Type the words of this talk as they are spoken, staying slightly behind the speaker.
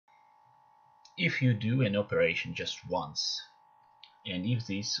if you do an operation just once, and if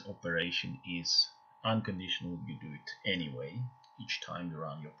this operation is unconditional, you do it anyway each time you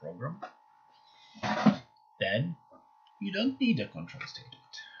run your program, then you don't need a control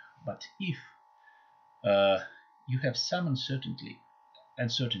statement. But if you have some uncertainty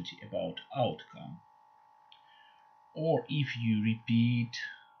about outcome, or if you repeat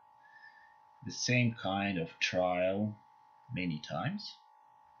the same kind of trial many times,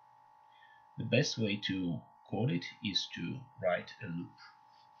 the best way to code it is to write a loop.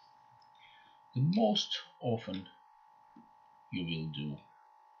 The most often you will do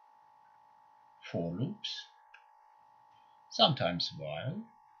for loops, sometimes while,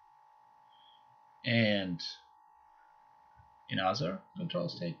 and another control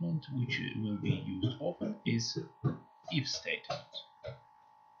statement which will be used often is if statement.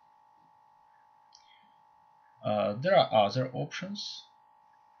 There are other options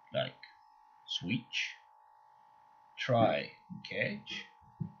like switch, try, and catch.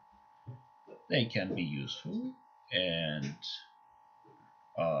 They can be useful, and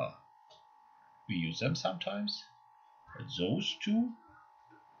we use them sometimes. But those two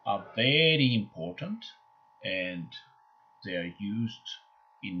are very important, and they are used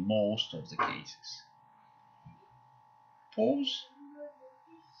in most of the cases. Pause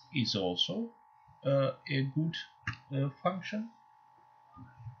is also a good function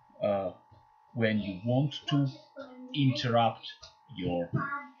when you want to interrupt your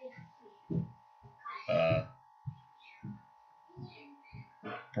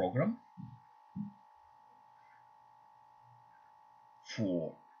program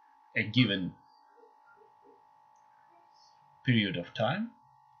for a given period of time,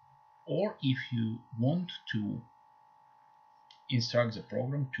 or if you want to instruct the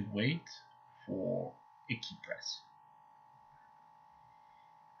program to wait for a key press.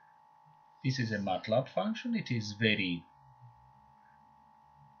 This is a MATLAB function. It is very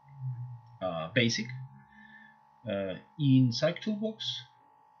basic. In Psychtoolbox,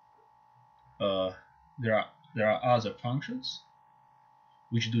 there are other functions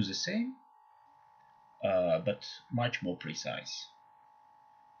which do the same, but much more precise.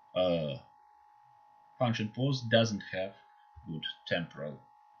 Function pause doesn't have good temporal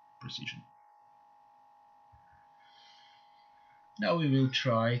precision. Now we will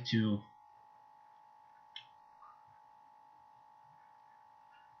try to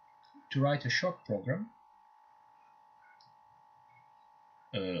write a short program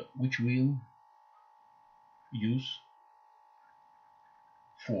which will use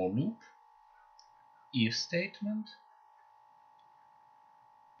for loop, if statement,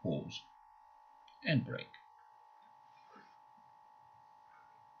 pause, and break.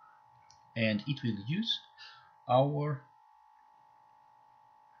 And it will use our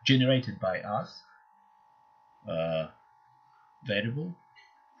generated by us variable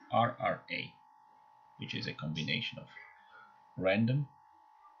RRA, which is a combination of random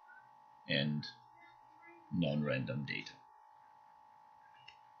and non-random data.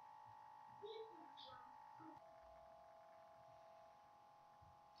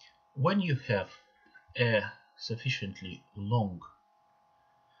 When you have a sufficiently long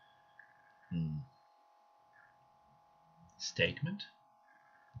statement,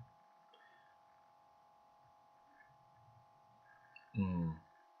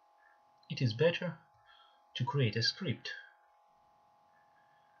 it is better to create a script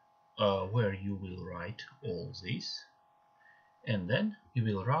where you will write all this, and then you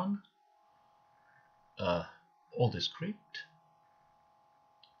will run all the script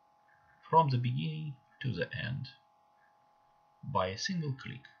from the beginning to the end by a single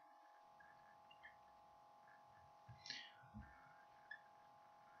click.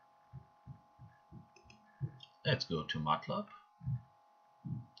 Let's go to MATLAB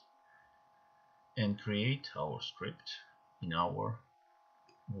and create our script in our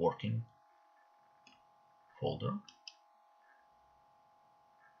working folder.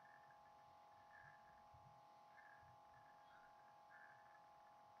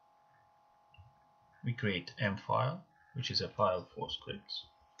 We create M file, which is a file for scripts.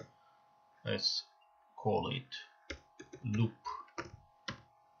 Let's call it loop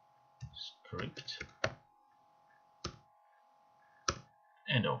script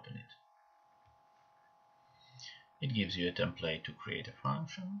and open it. It gives you a template to create a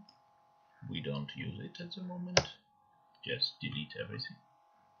function. We don't use it at the moment, just delete everything.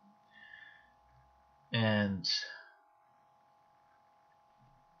 And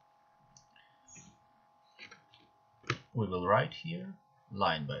we will write here,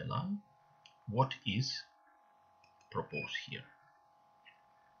 line by line, what is proposed here.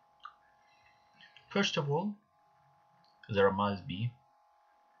 First of all, there must be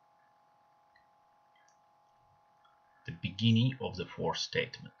the beginning of the for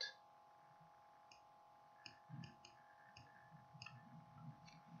statement.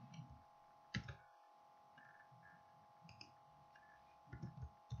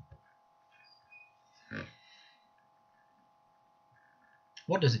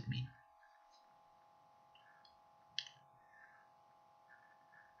 What does it mean?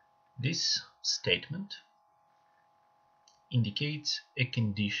 This statement indicates a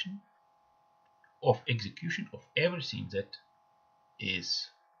condition of execution of everything that is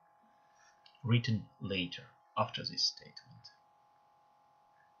written later after this statement.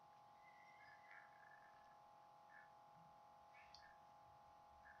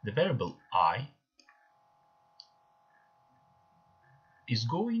 The variable I is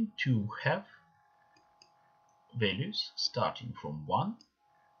going to have values starting from 1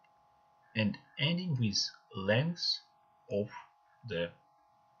 and ending with length of the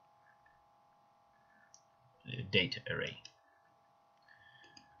data array.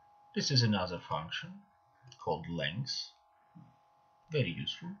 This is another function called length, very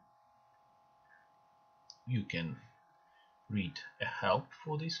useful. You can read a help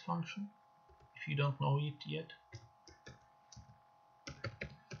for this function if you don't know it yet.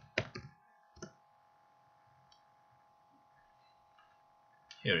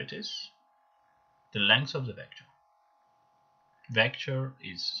 Here it is, the length of the vector. Vector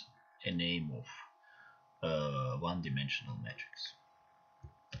is a name of one-dimensional matrix.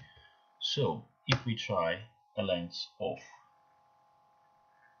 So if we try a length of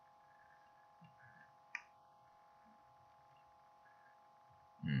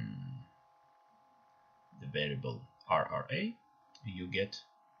the variable RRA, you get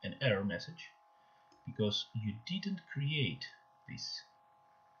an error message because you didn't create this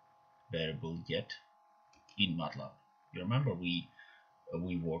variable yet in MATLAB. You remember we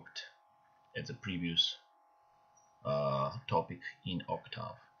worked at the previous topic in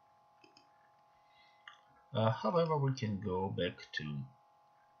Octave. However, we can go back to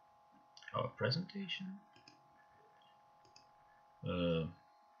our presentation and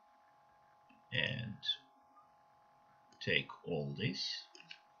take all this,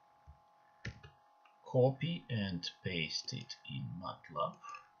 copy and paste it in MATLAB,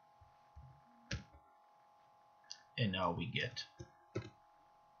 and now we get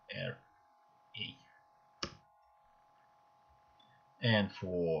RA. And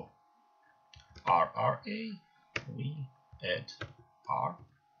for RRA, we add R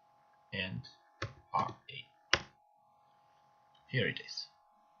and RA. Here it is.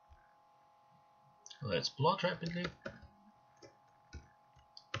 Let's plot rapidly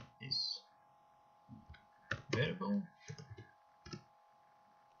this variable.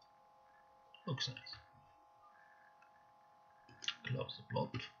 Looks nice. Close the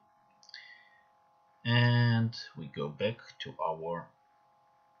plot. And we go back to our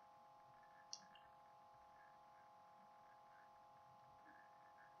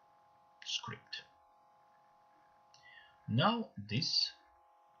script. Now this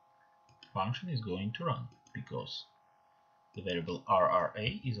function is going to run because the variable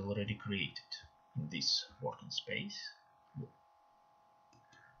RRA is already created in this working space.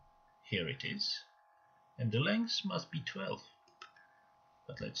 Here it is, and the length must be 12.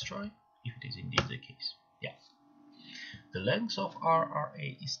 But let's try if it is indeed the case. Yeah, the length of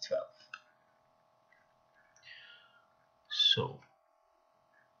RRA is 12. So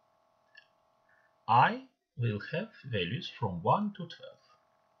I will have values from 1 to 12.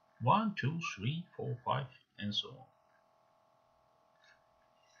 1, 2, 3, 4, 5, and so on.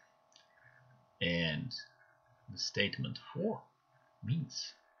 And the statement for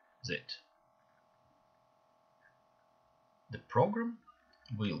means that the program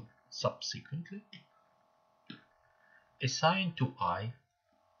will subsequently assign to I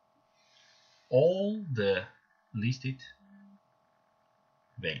all the listed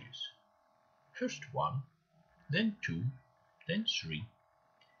values. First 1, then 2, then 3.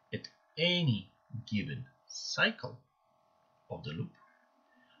 At any given cycle of the loop,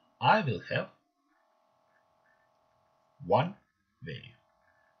 I will have one value,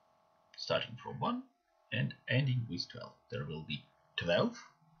 starting from 1 and ending with 12. There will be 12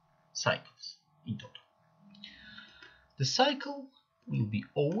 cycles in total. The cycle will be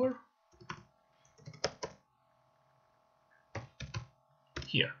over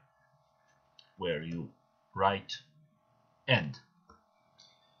here, where you write end.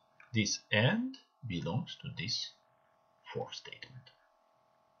 This end belongs to this for statement.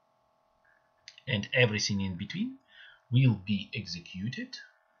 And everything in between will be executed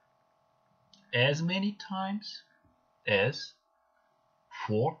as many times as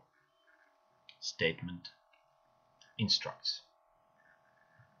for statement instructs.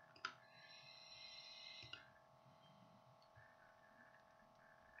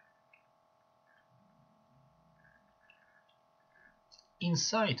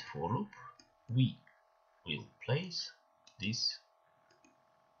 Inside for loop, we will place this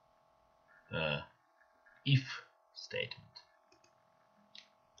if statement.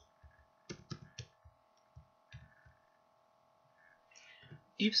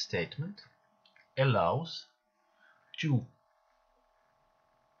 If statement allows to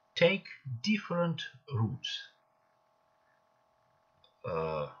take different routes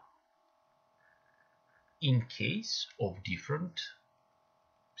in case of different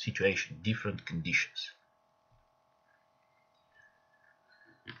situation, different conditions.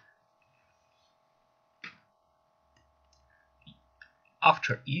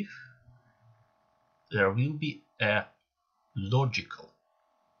 After if, there will be a logical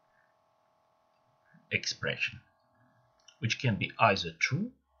expression, which can be either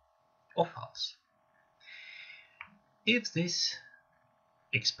true or false. If this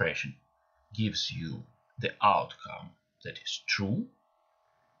expression gives you the outcome that is true,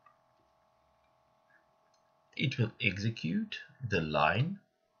 it will execute the line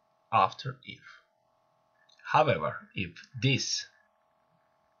after if. However, if this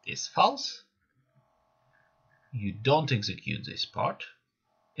is false, you don't execute this part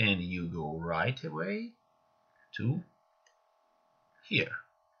and you go right away to here,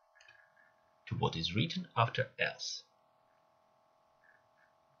 to what is written after else.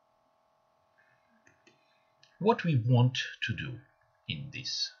 What we want to do in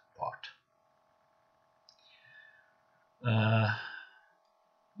this part?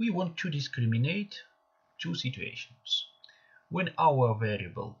 We want to discriminate two situations. When our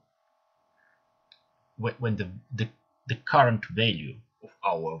variable, when the current value of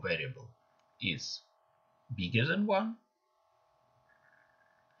our variable is bigger than 1,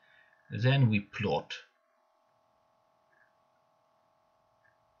 then we plot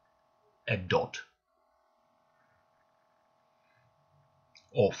a dot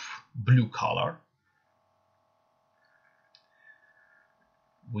of blue color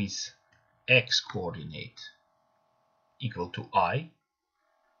with x coordinate equal to I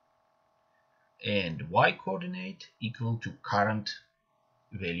and y coordinate equal to current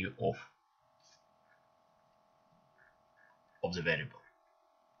value of the variable.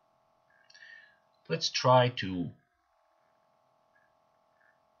 Let's try to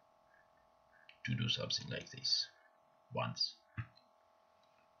do something like this once.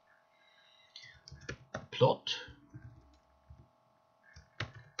 Plot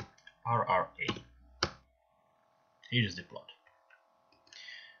RRA. Here is the plot.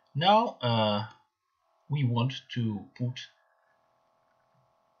 Now we want to put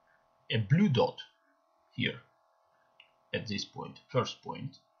a blue dot here at this point, first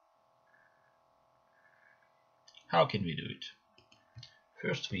point. How can we do it?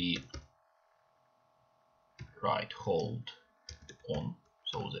 First we write hold on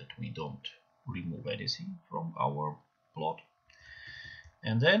so that we don't remove anything from our plot,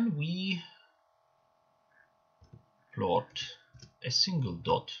 and then we plot a single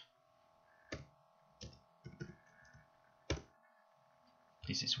dot.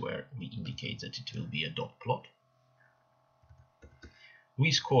 This is where we indicate that it will be a dot plot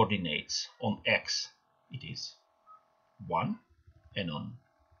with coordinates. On x it is 1 and on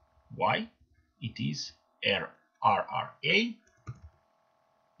y it is RRA,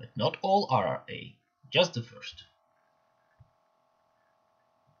 but not all RRA, just the first.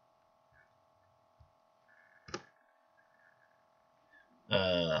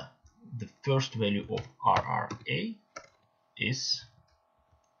 The first value of RRA is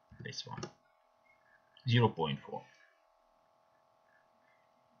this one, 0.4.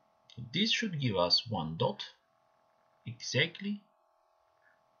 This should give us one dot exactly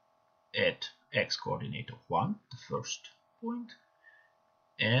at x coordinate of 1, the first point,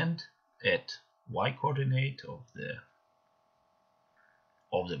 and at y coordinate of the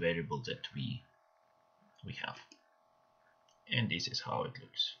variable that we have. And this is how it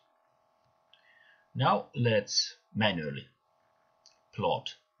looks. Now let's manually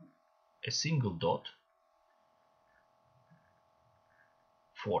plot a single dot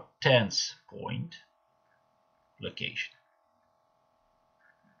for 10th point location,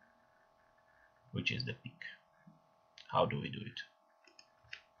 which is the peak. How do we do it?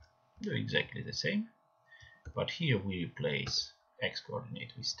 Do exactly the same, but here we replace x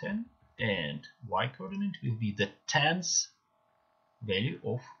coordinate with 10 and y coordinate will be the 10th value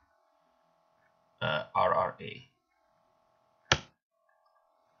of RRA.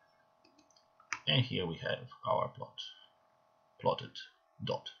 And here we have our plotted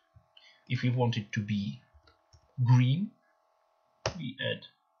dot. If we want it to be green, we add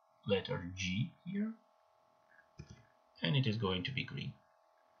letter G here, and it is going to be green.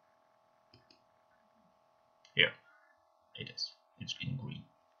 Here it is. It's been green.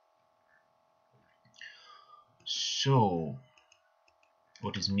 So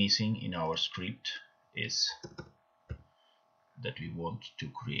what is missing in our script is that we want to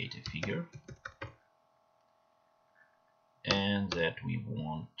create a figure and that we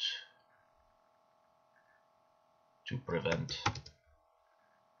want to prevent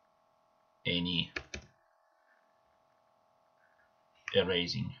any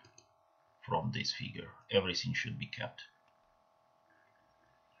erasing from this figure. Everything should be kept.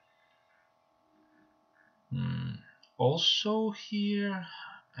 Also here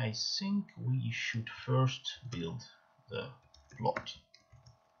I think we should first build the plot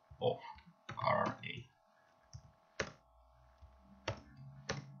of RRA.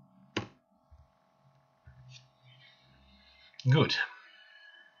 Good.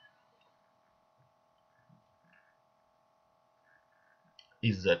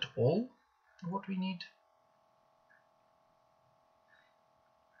 Is that all what we need?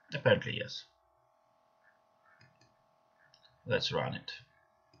 Apparently yes. Let's run it.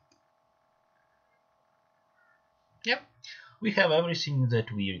 Yep, we have everything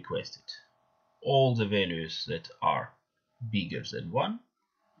that we requested. All the values that are bigger than 1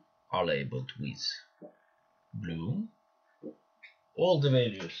 are labeled with blue. All the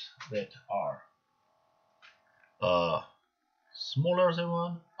values that are smaller than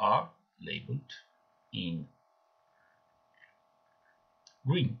 1 are labeled in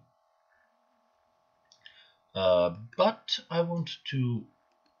green. But I want to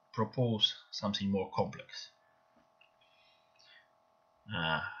propose something more complex.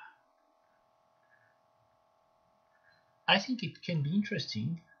 I think it can be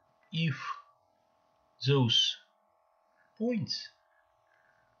interesting if those points,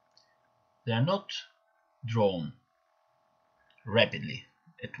 they are not drawn rapidly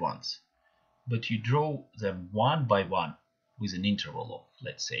at once, but you draw them one by one with an interval of,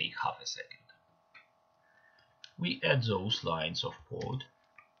 let's say, half a second. We add those lines of code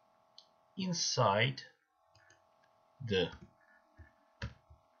inside the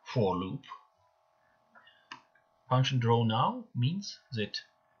for loop. Function draw now means that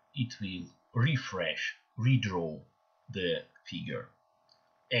it will refresh, redraw the figure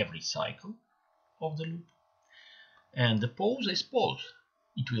every cycle of the loop. And the pause is pause.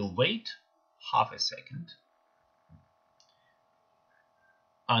 It will wait half a second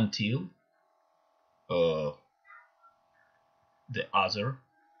until the other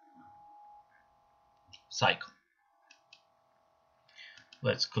cycle.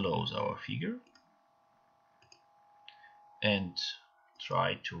 Let's close our figure and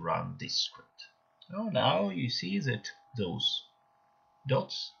try to run this script. So now you see that those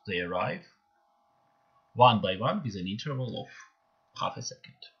dots, they arrive one by one with an interval of half a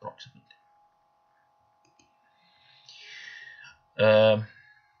second approximately.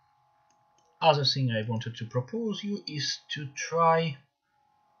 Other thing I wanted to propose you is to try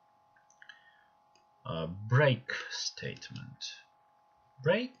a break statement.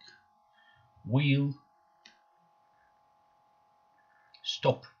 Break will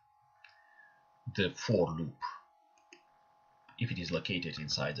stop the for loop if it is located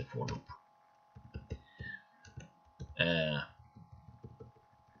inside the for loop.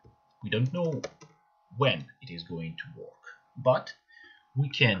 We don't know when it is going to work, but we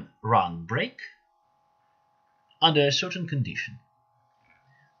can run break under a certain condition.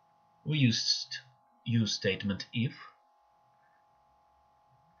 We use statement if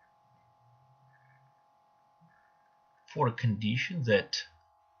for a condition that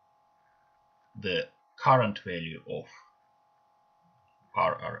the current value of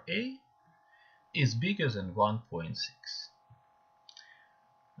RRA is bigger than 1.6.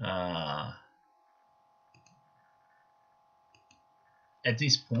 At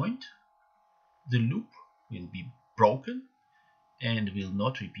this point, the loop will be broken and will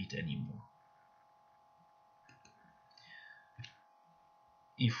not repeat anymore.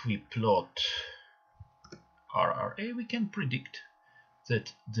 If we plot RRA, we can predict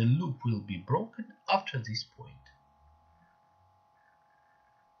that the loop will be broken after this point,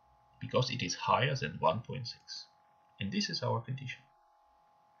 because it is higher than 1.6, and this is our condition.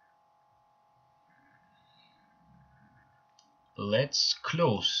 Let's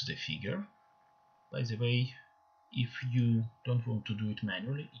close the figure. By the way, if you don't want to do it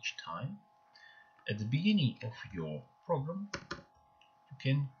manually each time, At the beginning of your program, you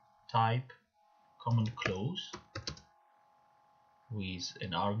can type command close with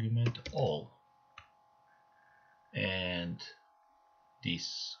an argument all, and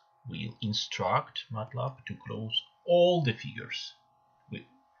this will instruct MATLAB to close all the figures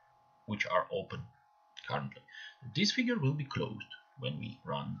which are open currently. This figure will be closed when we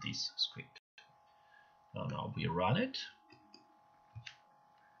run this script. Now we run it.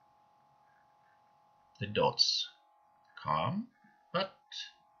 The dots come, but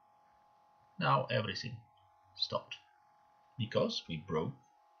now everything stopped because we broke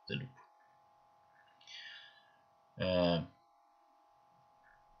the loop.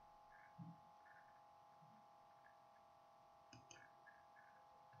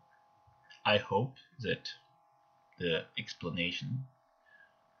 I hope that the explanation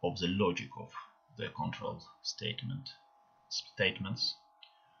of the logic of the control statements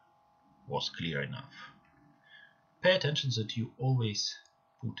was clear enough. Pay attention that you always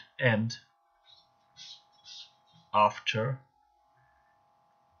put AND after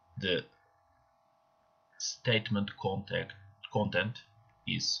the statement content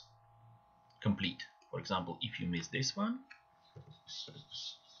is complete. For example, if you miss this one,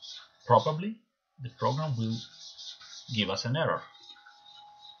 probably the program will give us an error.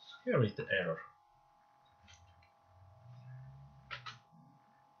 Here is the error.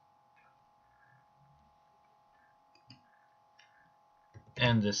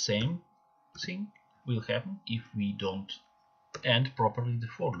 And the same thing will happen if we don't end properly the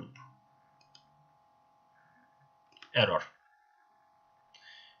for loop. Error.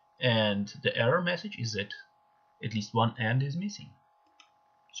 And the error message is that at least one end is missing.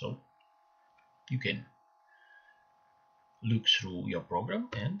 So you can look through your program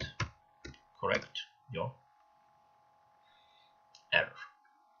and correct your error.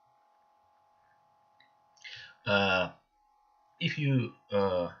 If you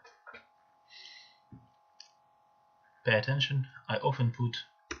pay attention, I often put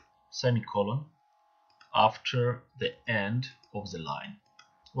semicolon after the end of the line.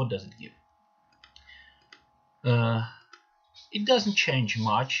 What does it give? It doesn't change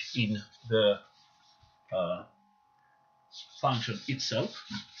much in the function itself,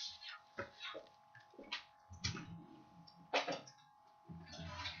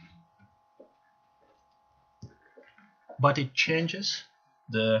 but it changes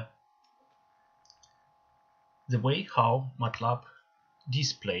the way how MATLAB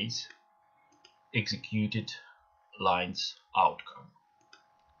displays executed lines outcome.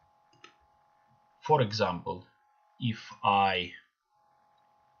 For example, if I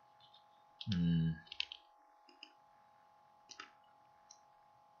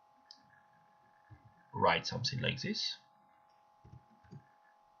write something like this,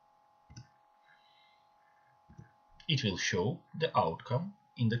 it will show the outcome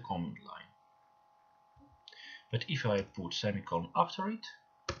in the command line. But if I put semicolon after it,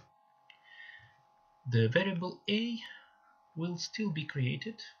 the variable a will still be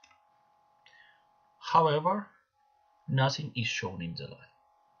created. However, nothing is shown in the line.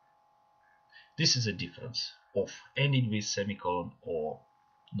 This is a difference of ending with semicolon or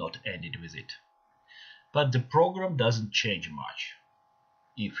not ending with it. But the program doesn't change much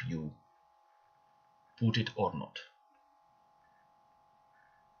if you put it or not.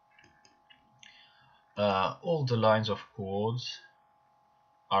 All the lines of codes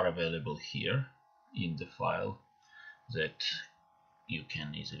are available here in the file that you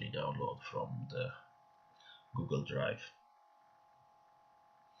can easily download from the Google Drive.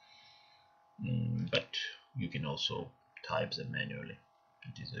 But you can also type them manually.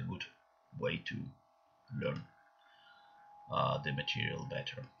 It is a good way to learn the material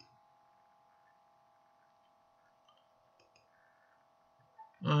better.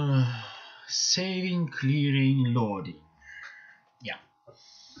 Saving, clearing, loading. Yeah.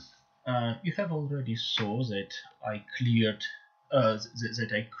 You have already saw that I cleared,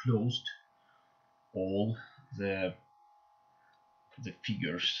 that I closed all the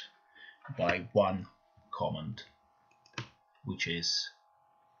figures by one command, which is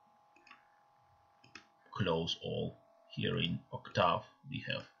close all. Here in Octave we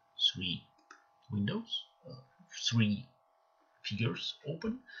have 3 windows, 3 figures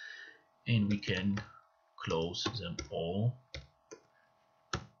open, and we can close them all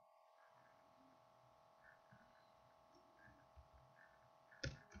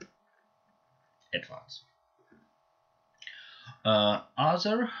at once.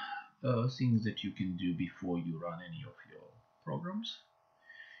 Other things that you can do before you run any of your programs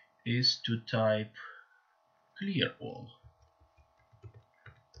is to type clear all.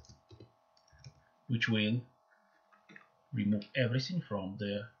 which will remove everything from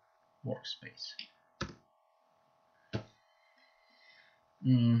the workspace.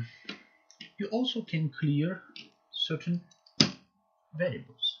 You also can clear certain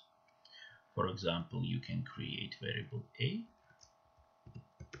variables. For example, you can create variable A,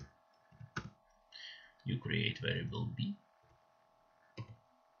 you create variable B,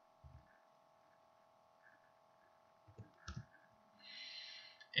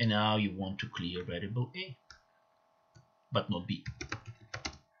 and now you want to clear variable A, but not B.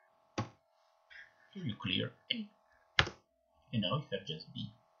 So you clear A, and now you have just B.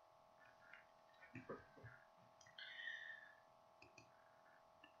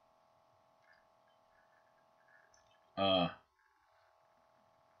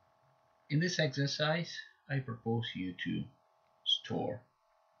 In this exercise, I propose you to store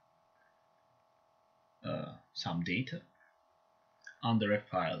some data under a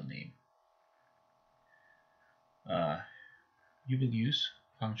file name. You will use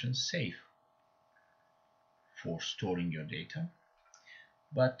function save for storing your data,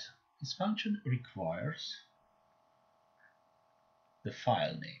 but this function requires the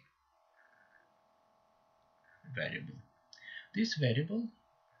file name variable. This variable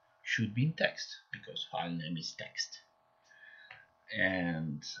should be in text because file name is text,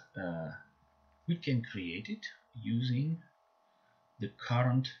 and we can create it using the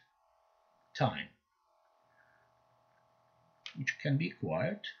current time, which can be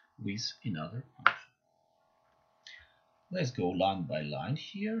acquired with another function. Let's go line by line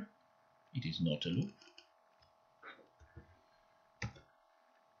here. It is not a loop.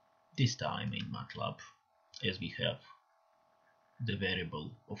 This time in MATLAB, as we have the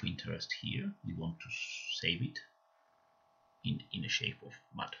variable of interest here, we want to save it in a shape of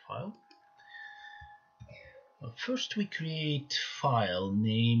mat file. First we create file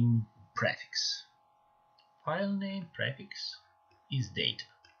name prefix. File name prefix is data,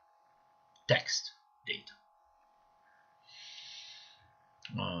 text data.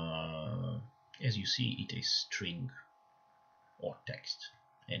 As you see, it is string or text,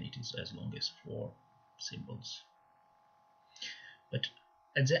 and it is as long as 4 symbols. But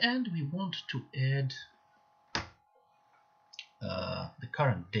at the end we want to add the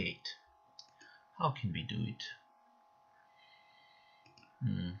current date. How can we do it?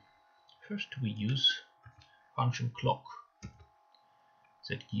 First we use function clock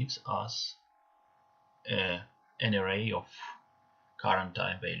that gives us an array of current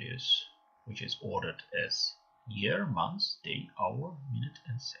time values, which is ordered as year, month, day, hour, minute,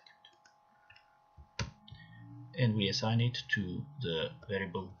 and second. And we assign it to the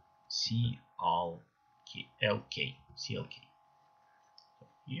variable CLK. So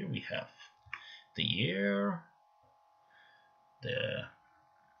here we have the year, the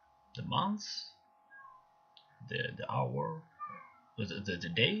month, the hour, the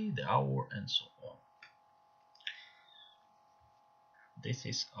day, the hour, and so on. This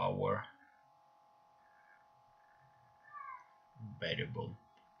is our variable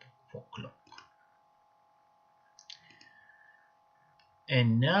for clock.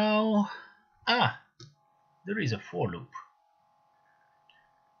 And now, there is a for loop.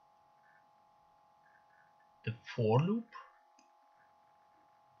 The for loop,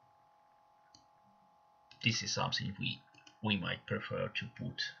 this is something we might prefer to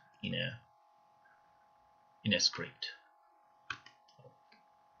put in a script.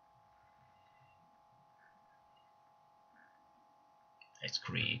 Let's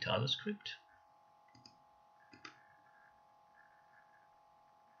create other script.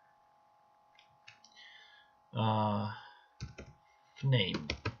 Name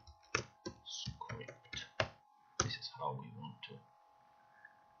script. This is how we want to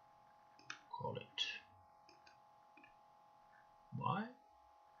call it. Why?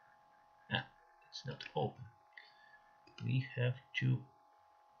 It's not open. We have to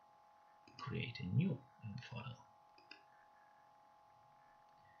create a new file,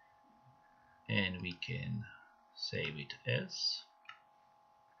 and we can save it as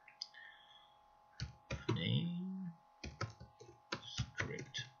name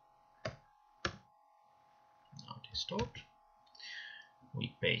script. Now it is stored.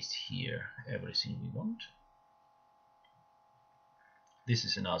 We paste here everything we want. This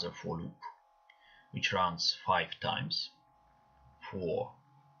is another for loop which runs 5 times for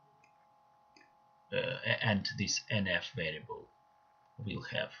and this nf variable will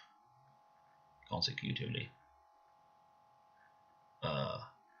have consecutively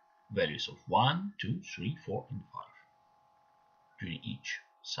values of 1, 2, 3, 4, and 5 during each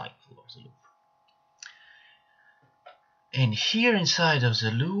cycle of the loop. And here inside of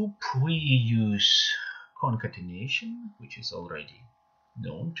the loop we use concatenation, which is already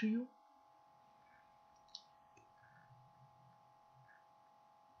known to you.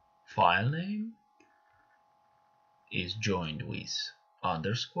 File name is joined with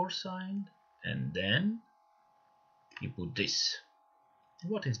underscore sign, and then you put this.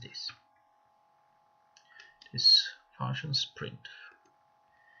 What is this? This function's print.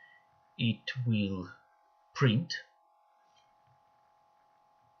 It will print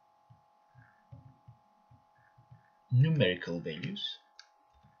numerical values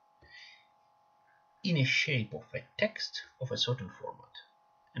in a shape of a text of a certain format,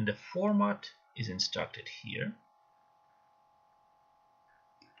 and the format is instructed here,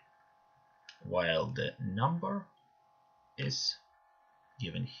 while the number is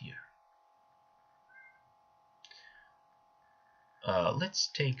given here. Let's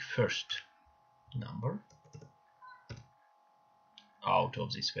take first number out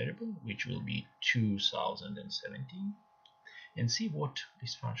of this variable, which will be 2017, and see what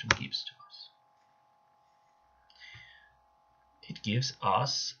this function gives to us. It gives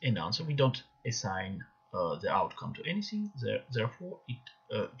us an answer. We don't assign the outcome to anything, therefore it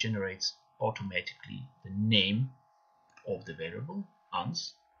generates automatically the name of the variable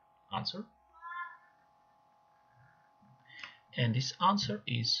answer, and this answer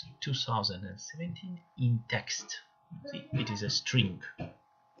is 2017 in text. See, it is a string.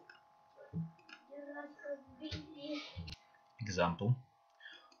 Example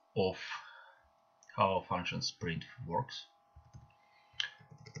of how functions print works.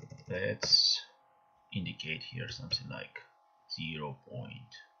 Let's indicate here something like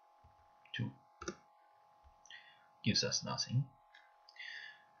 0.2. Gives us nothing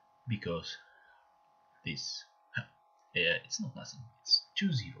because this it's not nothing, it's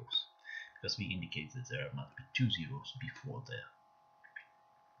 2 zeros, because we indicate that there must be 2 zeros before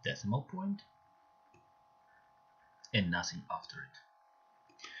the decimal point and nothing after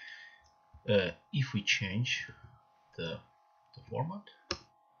it. If we change the format,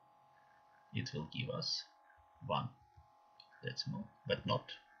 it will give us 1 decimal, but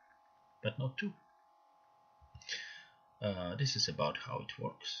not 2. This is about how it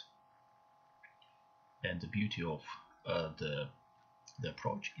works, and the beauty of the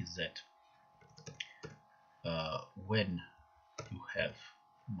approach is that when you have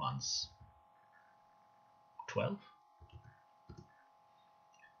months 12,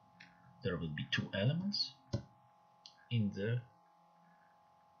 there will be 2 elements in the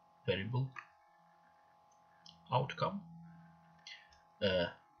variable outcome,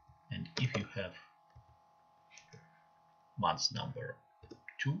 and if you have months number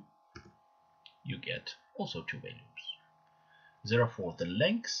 2, you get also 2 values. Therefore, the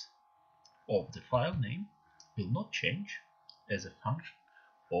length of the file name will not change as a function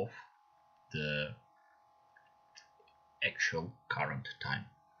of the actual current time.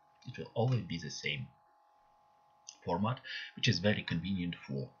 It will always be the same format, which is very convenient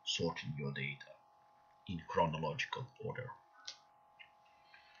for sorting your data in chronological order.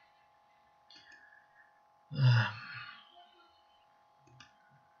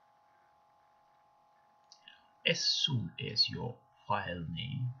 As soon as your file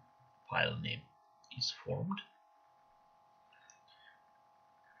name is formed,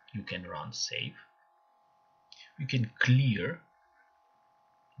 you can run save. You can clear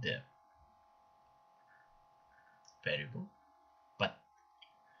the variable, but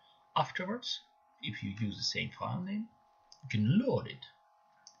afterwards, if you use the same file name, you can load it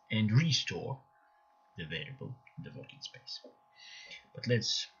and restore the variable in the working space. But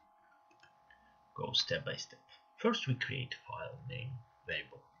let's go step by step. First, we create file name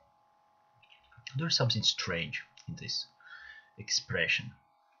variable. There's something strange in this expression.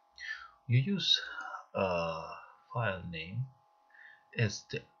 You use file name as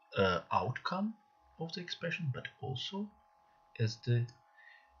the outcome of the expression, but also as the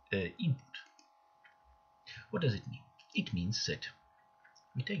input. What does it mean? It means that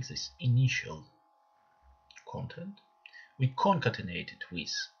we take this initial content, we concatenate it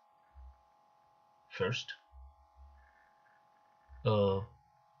with first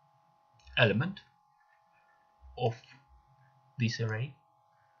element of this array,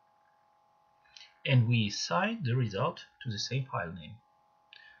 and we assign the result to the same file name.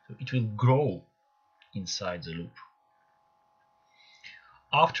 So it will grow inside the loop.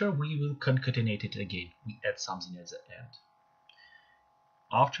 After, we will concatenate it again. We add something at the end.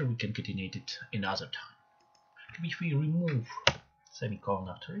 After, we concatenate it another time. If we remove semicolon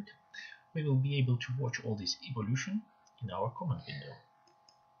after it, we will be able to watch all this evolution in our command window.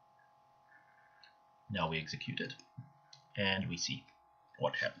 Now we execute it. and we see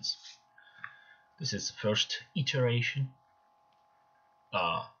what happens. This is the first iteration.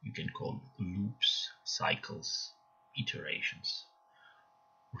 You can call loops, cycles, iterations,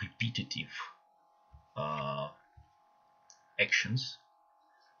 repetitive actions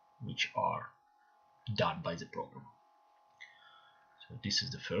which are done by the program. So this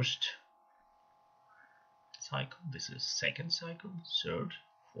is the first cycle, this is second cycle, third,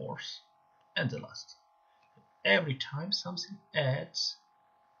 fourth, and the last. Every time something adds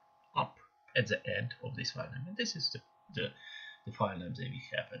up at the end of this file name, and this is the file name that we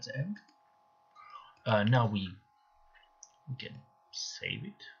have at the end. Now we can save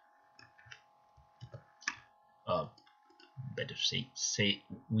it. Better say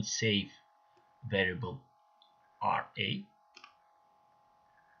we save variable RA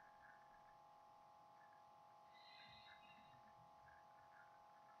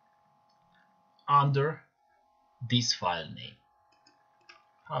under this file name.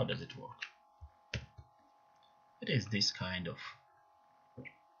 How does it work? It is this kind of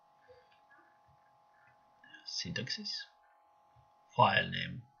syntaxis. File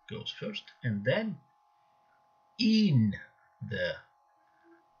name goes first, and then in the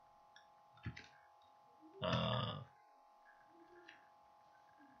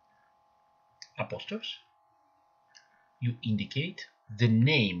apostrophes you indicate the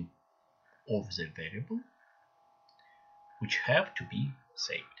name of the variable which have to be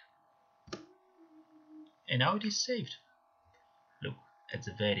saved. And now it is saved. Look at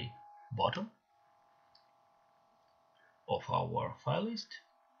the very bottom of our file list,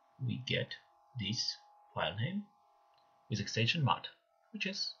 we get this file name with extension mat, which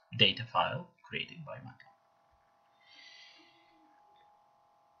is data file created by MATLAB.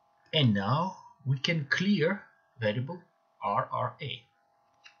 And now we can clear variable RRA.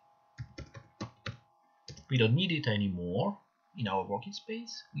 We don't need it anymore in our working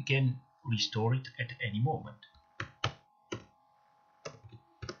space. We can restore it at any moment.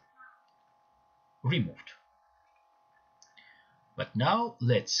 Removed. But now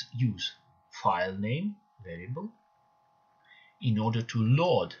let's use file name variable in order to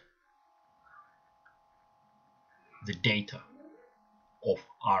load the data of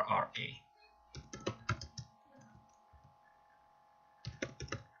RRA.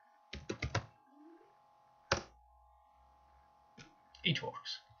 It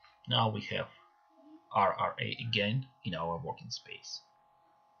works. Now we have RRA again in our working space.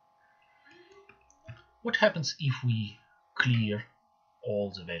 What happens if we clear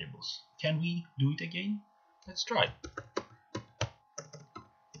all the variables? Can we do it again? Let's try.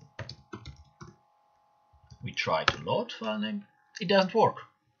 We try to load file name. It doesn't work.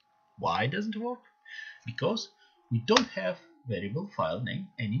 Why doesn't it work? Because we don't have variable file name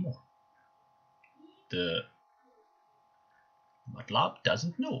anymore. The MATLAB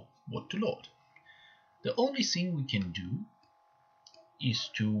doesn't know what to load. The only thing we can do is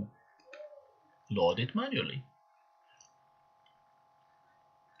to load it manually.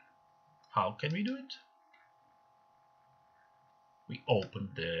 How can we do it? We open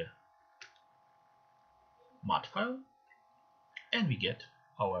the mat file and we get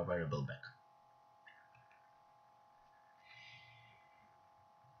our variable back.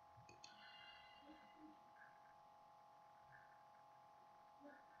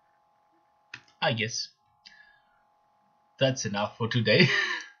 I guess that's enough for today.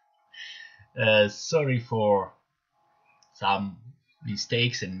 Sorry for some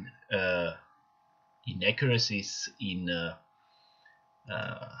mistakes and inaccuracies in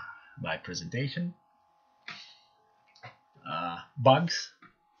my presentation. Bugs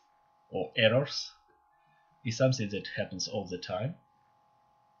or errors is something that happens all the time.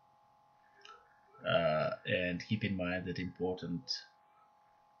 And keep in mind that important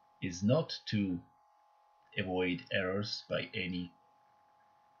is not to avoid errors by any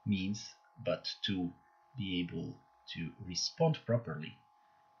means, but to be able to respond properly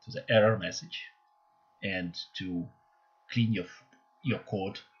to the error message and to clean your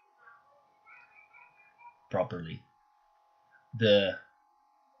code properly. The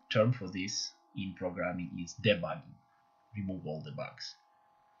term for this in programming is debugging. Remove all the bugs.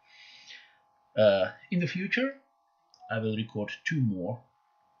 In the future, I will record 2 more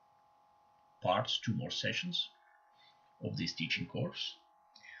parts, 2 more sessions of this teaching course.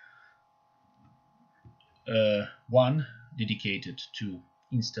 One dedicated to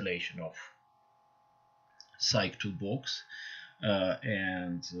installation of Psychtoolbox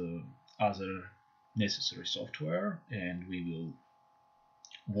and other necessary software, and we will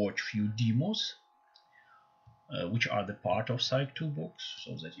watch few demos which are the part of Psychtoolbox,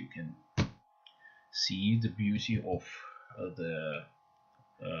 so that you can see the beauty of the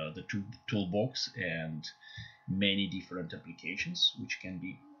toolbox and many different applications which can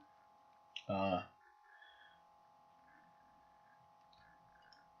be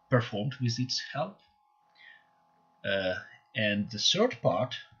performed with its help. And the third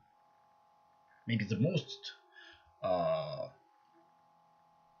part, maybe the most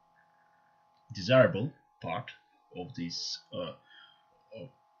desirable part of this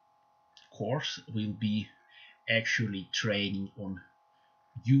course, will be actually training on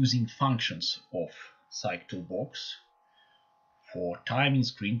using functions of Psychtoolbox for timing,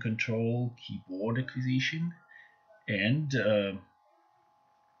 screen control, keyboard acquisition, and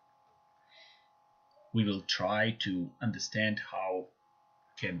we will try to understand how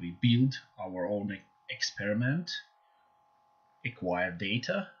can we build our own experiment, acquire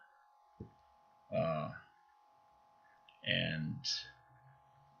data, and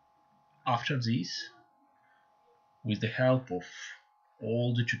after this, with the help of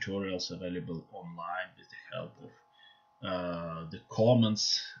all the tutorials available online, with the help of the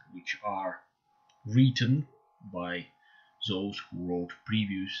comments which are written by those who wrote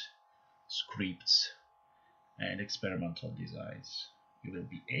previous scripts and experimental designs, you will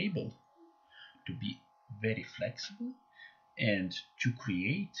be able to be very flexible and to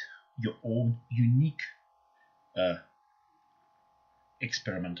create your own unique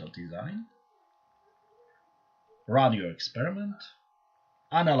experimental design, run your experiment,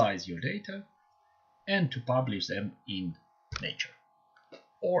 analyze your data, and to publish them in Nature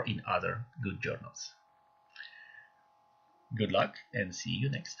or in other good journals. Good luck and see you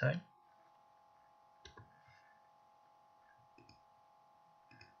next time.